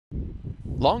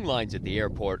Long lines at the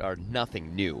airport are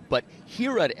nothing new, but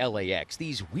here at LAX,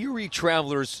 these weary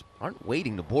travelers aren't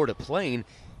waiting to board a plane.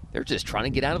 They're just trying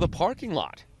to get out of the parking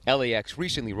lot. LAX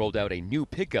recently rolled out a new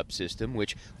pickup system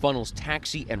which funnels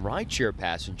taxi and rideshare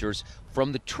passengers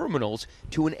from the terminals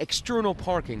to an external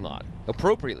parking lot,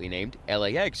 appropriately named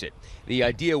LA Exit. The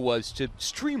idea was to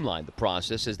streamline the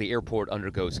process as the airport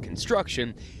undergoes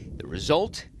construction. The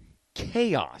result?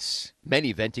 Chaos.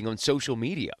 Many venting on social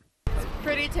media. It's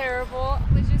pretty terrible.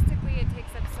 Logistically, it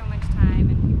takes up so much time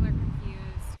and people are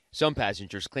confused. Some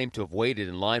passengers claim to have waited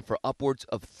in line for upwards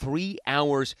of 3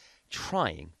 hours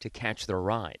trying to catch their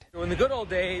ride. In the good old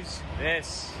days,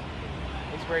 this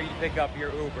is where you pick up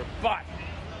your Uber, but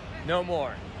no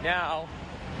more. Now,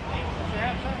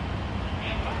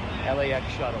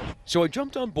 LAX shuttle. So I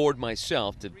jumped on board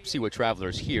myself to see what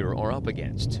travelers here are up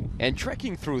against. And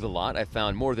trekking through the lot, I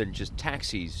found more than just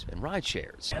taxis and ride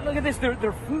shares. And look at this,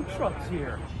 they're food trucks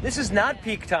here. This is not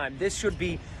peak time. This should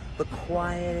be the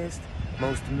quietest,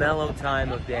 most mellow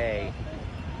time of day,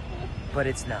 but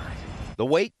it's not. The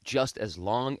wait just as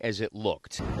long as it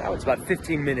looked. Now it's about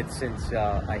 15 minutes since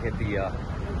I hit the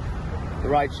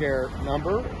rideshare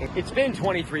number. It's been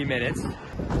 23 minutes,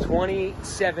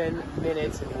 27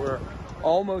 minutes, and we're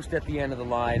almost at the end of the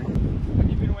line. Have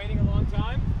you been waiting a long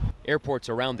time? Airports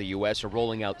around the U.S. are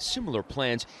rolling out similar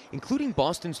plans, including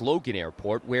Boston's Logan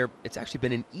Airport, where it's actually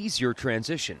been an easier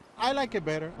transition. I like it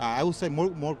better. I would say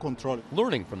more control.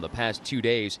 Learning from the past 2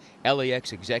 days,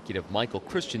 LAX executive Michael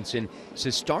Christensen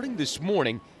says starting this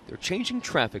morning, they're changing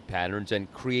traffic patterns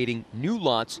and creating new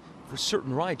lots for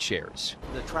certain ride shares.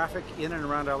 The traffic in and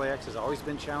around LAX has always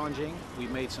been challenging.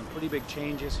 We've made some pretty big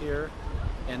changes here,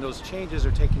 and those changes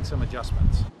are taking some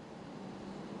adjustments.